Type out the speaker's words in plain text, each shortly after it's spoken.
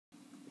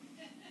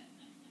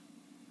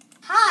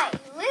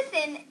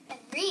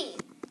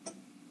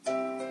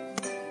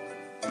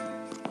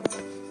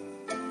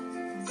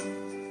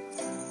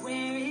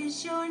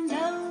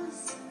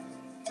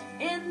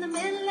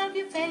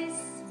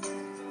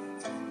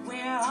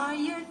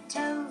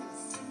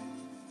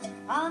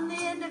on the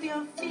end of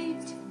your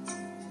feet?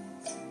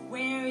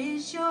 Where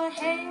is your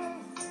hair?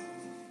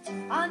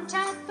 On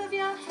top of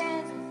your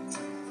head.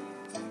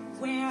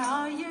 Where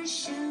are your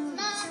shoes?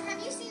 Mom, have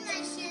you seen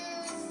my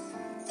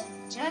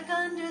shoes? Check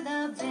under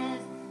the bed.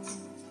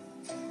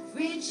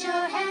 Reach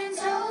your hands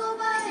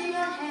over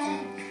your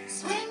head.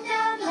 Swing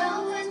down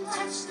low and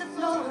touch the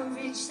floor.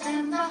 Reach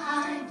them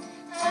behind.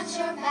 Touch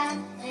your back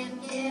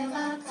and give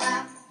a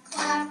clap,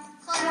 clap,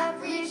 clap.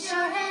 Reach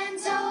your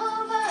hands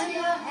over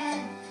your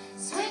head.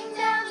 Swing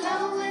down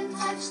low and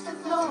touch the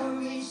floor.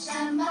 Reach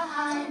them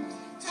behind.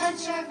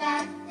 Touch your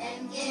back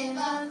and give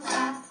a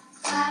clap,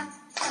 clap,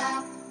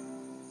 clap.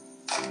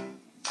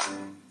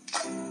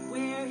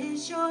 Where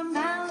is your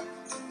mouth?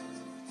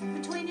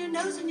 Between your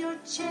nose and your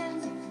chin.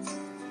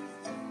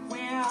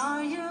 Where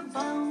are your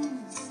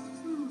bones?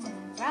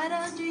 Right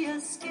under your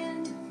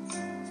skin.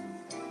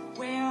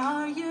 Where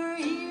are your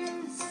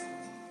ears?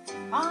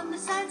 On the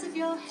sides of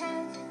your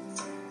head.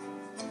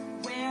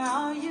 Where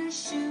are your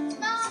shoes?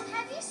 Mom,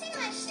 have you seen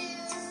my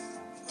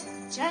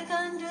shoes? Check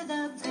under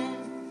the bed.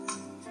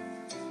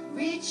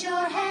 Reach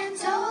your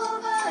hands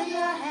over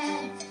your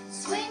head.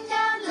 Swing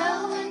down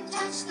low and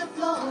touch the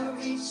floor.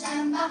 Reach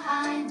them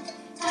behind.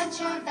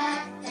 Touch your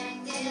back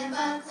and give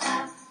a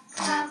clap,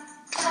 clap,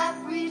 clap.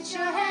 Reach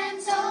your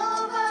hands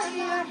over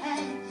your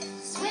head.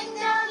 Swing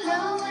down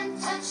low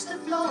and touch the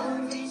floor.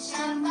 Reach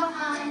them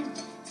behind.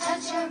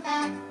 Touch your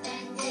back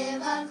and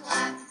give a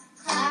clap,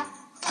 clap,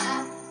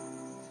 clap.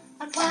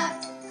 A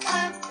clap,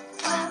 clap,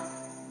 clap.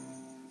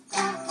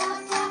 Clap,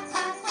 clap, clap,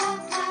 clap,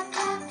 clap, clap,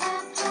 clap,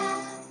 clap,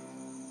 clap.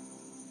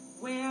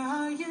 Where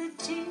are your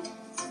teeth?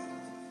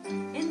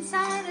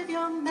 Inside of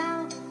your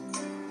mouth.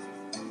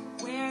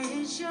 Where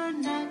is your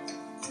neck?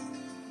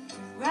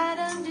 Right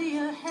under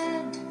your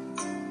head.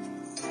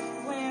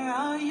 Where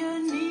are your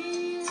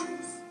knees?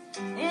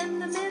 In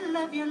the middle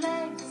of your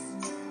legs.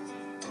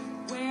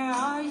 Where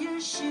are your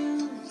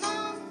shoes?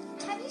 Mom,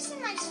 have you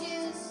seen my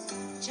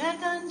shoes?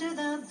 Check under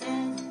the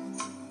bed.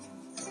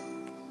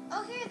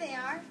 Oh, here they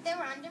are. They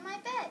were under my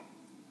bed.